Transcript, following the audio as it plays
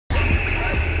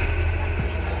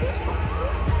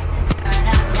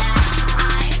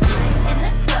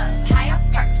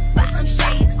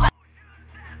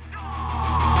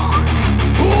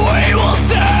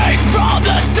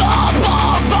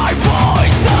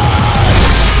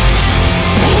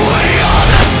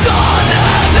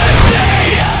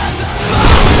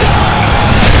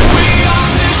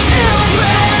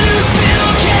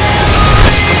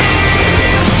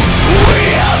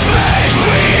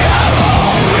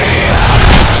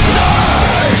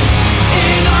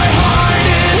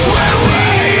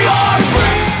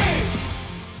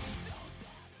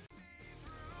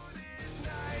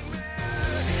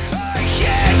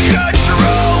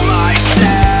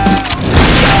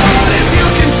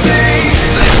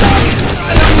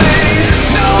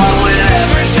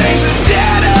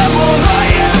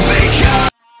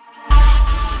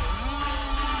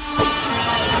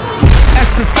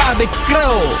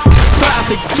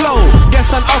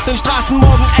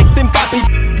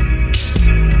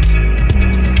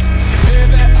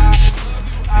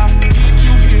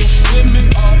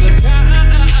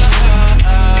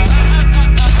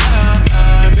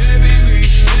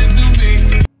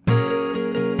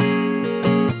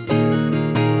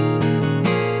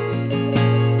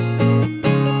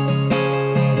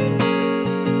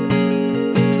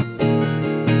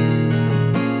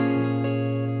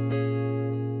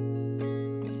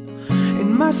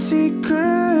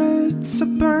secrets are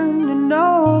burning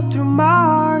all through my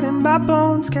heart, and my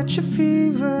bones catch a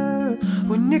fever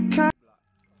when you come.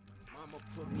 Mama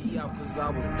put me out cause I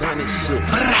was gunning shit.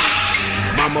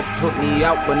 Mama put me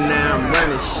out but now I'm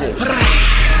running shit.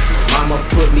 Mama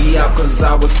put me out cause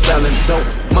I was selling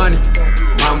dope money.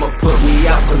 Mama put me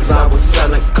out cause I was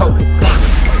selling coke.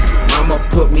 Mama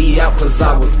put me out cause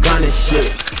I was gunning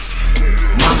shit.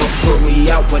 Mama put me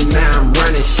out but now I'm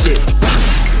running shit.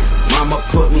 Mama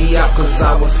put me out cause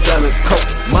I was selling coke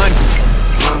money.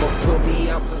 Mama put me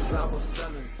out cause I was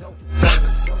selling dope.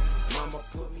 Mama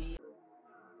put me out.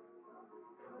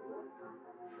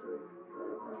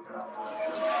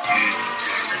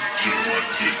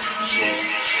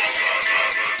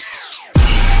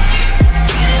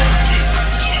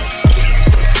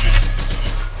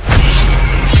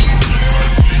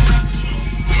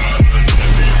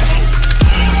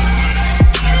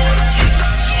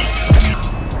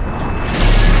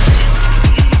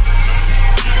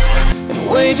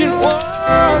 Waging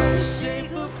wars to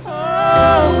shape a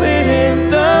poet in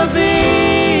the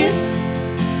beat.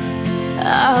 I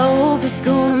hope it's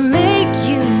gonna make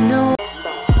you know.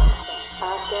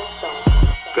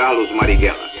 Carlos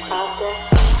Marighella.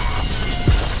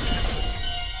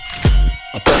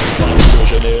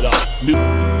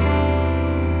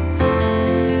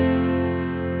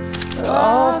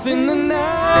 Off in the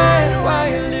night while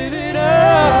you live it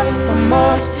up, I'm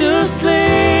off to sleep.